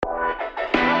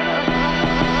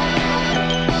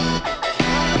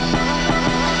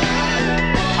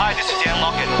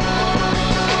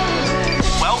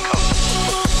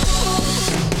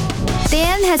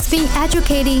has been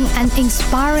educating and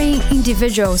inspiring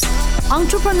individuals,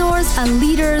 entrepreneurs, and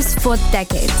leaders for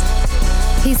decades.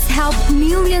 He's helped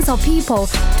millions of people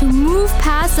to move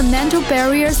past the mental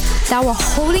barriers that were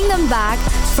holding them back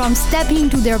from stepping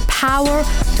into their power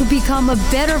to become a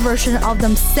better version of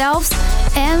themselves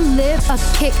and live a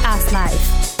kick-ass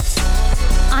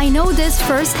life. I know this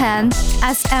firsthand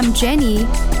as I'm Jenny,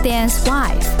 Dan's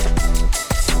wife.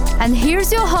 And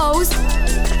here's your host,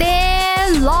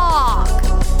 Dan Lok.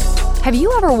 Have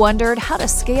you ever wondered how to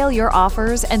scale your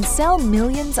offers and sell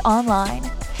millions online?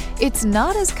 It's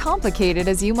not as complicated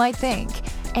as you might think.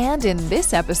 And in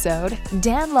this episode,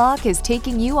 Dan Lok is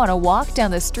taking you on a walk down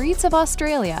the streets of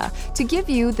Australia to give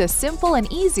you the simple and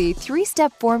easy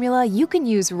 3-step formula you can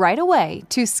use right away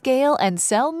to scale and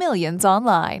sell millions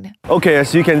online. Okay,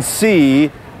 as you can see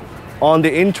on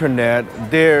the internet,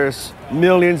 there's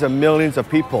millions and millions of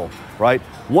people, right?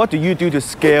 What do you do to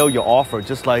scale your offer?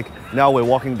 Just like now we're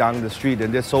walking down the street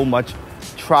and there's so much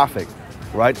traffic,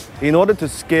 right? In order to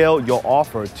scale your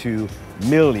offer to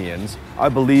millions, I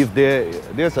believe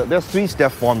there's a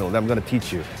 3-step formula that I'm going to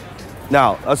teach you.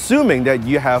 Now, assuming that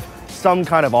you have some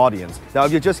kind of audience. Now,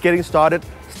 if you're just getting started,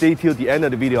 stay till the end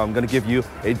of the video. I'm going to give you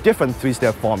a different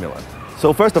 3-step formula.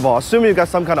 So first of all, assuming you got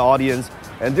some kind of audience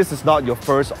and this is not your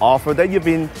first offer, that you've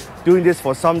been doing this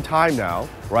for some time now,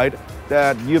 right?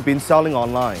 That you've been selling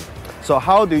online. So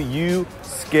how do you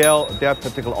scale that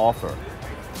particular offer?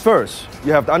 First,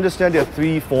 you have to understand there are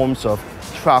 3 forms of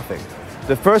traffic.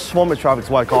 The first form of traffic is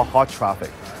what I call hot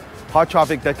traffic. Hot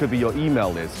traffic, that could be your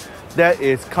email list. That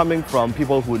is coming from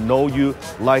people who know you,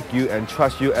 like you, and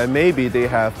trust you, and maybe they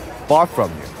have bought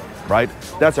from you, right?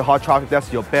 That's your hot traffic,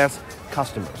 that's your best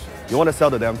customers. You want to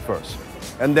sell to them first.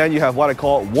 And then you have what I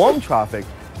call warm traffic.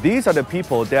 These are the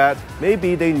people that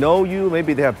maybe they know you,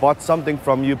 maybe they have bought something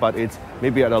from you, but it's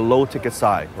maybe at a low ticket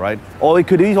side, right? Or it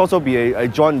could also be a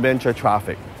joint venture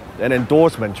traffic, an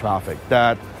endorsement traffic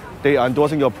that they are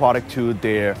endorsing your product to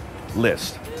their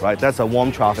list, right? That's a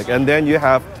warm traffic. And then you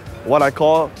have what I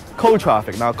call cold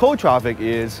traffic. Now, cold traffic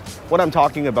is, what I'm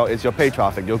talking about is your paid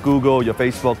traffic, your Google, your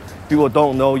Facebook. People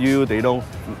don't know you, they don't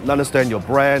understand your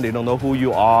brand, they don't know who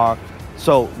you are.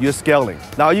 So you're scaling.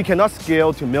 Now, you cannot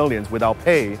scale to millions without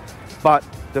pay, but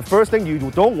the first thing you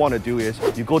don't want to do is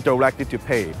you go directly to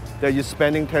pay. That you're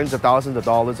spending tens of thousands of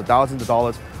dollars, or thousands of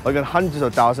dollars, or even hundreds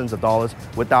of thousands of dollars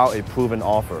without a proven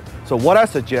offer. So what I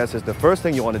suggest is the first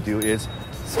thing you want to do is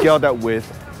scale that with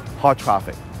hot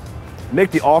traffic.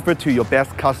 Make the offer to your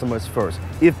best customers first.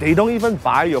 If they don't even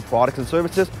buy your products and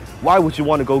services, why would you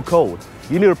want to go cold?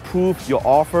 You need to prove your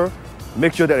offer,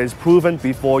 make sure that it's proven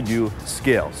before you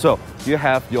scale. So you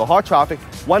have your hot traffic.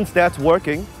 Once that's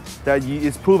working, that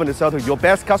it's proven to sell to your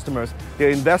best customers, they're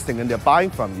investing and they're buying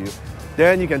from you,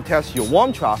 then you can test your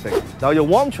warm traffic. Now your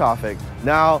warm traffic,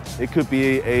 now it could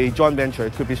be a joint venture,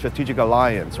 it could be strategic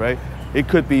alliance, right? It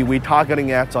could be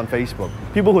retargeting ads on Facebook.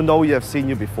 People who know you have seen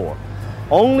you before.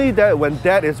 Only that when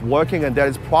that is working and that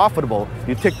is profitable,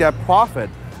 you take that profit,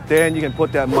 then you can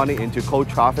put that money into cold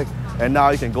traffic, and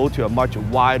now you can go to a much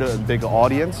wider and bigger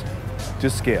audience to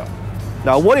scale.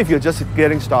 Now, what if you're just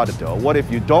getting started though? What if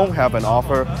you don't have an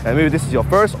offer and maybe this is your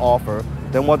first offer?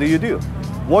 Then what do?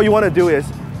 What you want to do is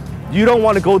you don't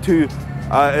want to go to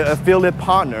an affiliate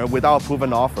partner without a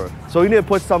proven offer. So you need to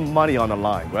put some money on the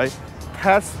line, right?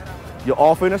 Test your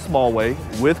offer in a small way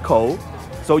with cold.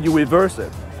 So you reverse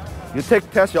it. You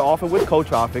test your offer with cold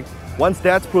traffic. Once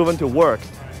that's proven to work,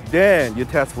 then you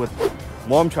test with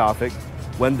warm traffic.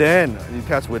 When then you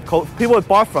test with cold, people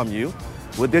bought from you.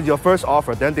 Within your first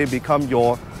offer, then they become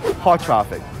your hot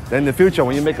traffic. Then in the future,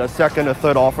 when you make a second or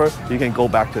third offer, you can go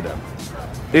back to them.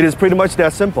 It is pretty much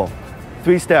that simple.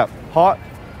 3-step, hot,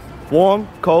 warm,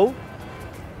 cold.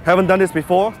 Haven't done this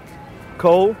before?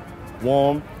 Cold,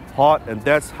 warm, hot, and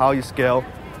that's how you scale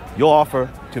your offer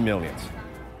to millions.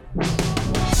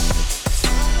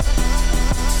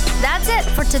 That's it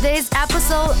for today's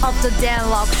episode of The Dan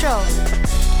Lok Show.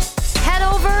 Head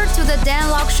over to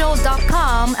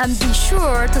thedanlokshow.com and be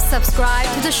sure to subscribe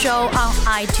to the show on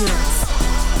iTunes.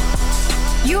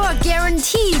 You are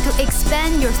guaranteed to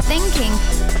expand your thinking,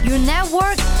 your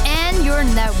network, and your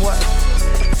network.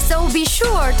 So be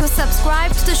sure to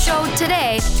subscribe to the show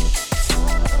today.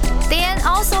 Dan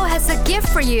also has a gift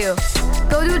for you.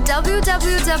 Go to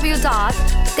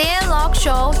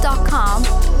www.danlokshow.com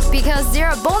because there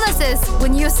are bonuses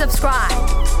when you subscribe.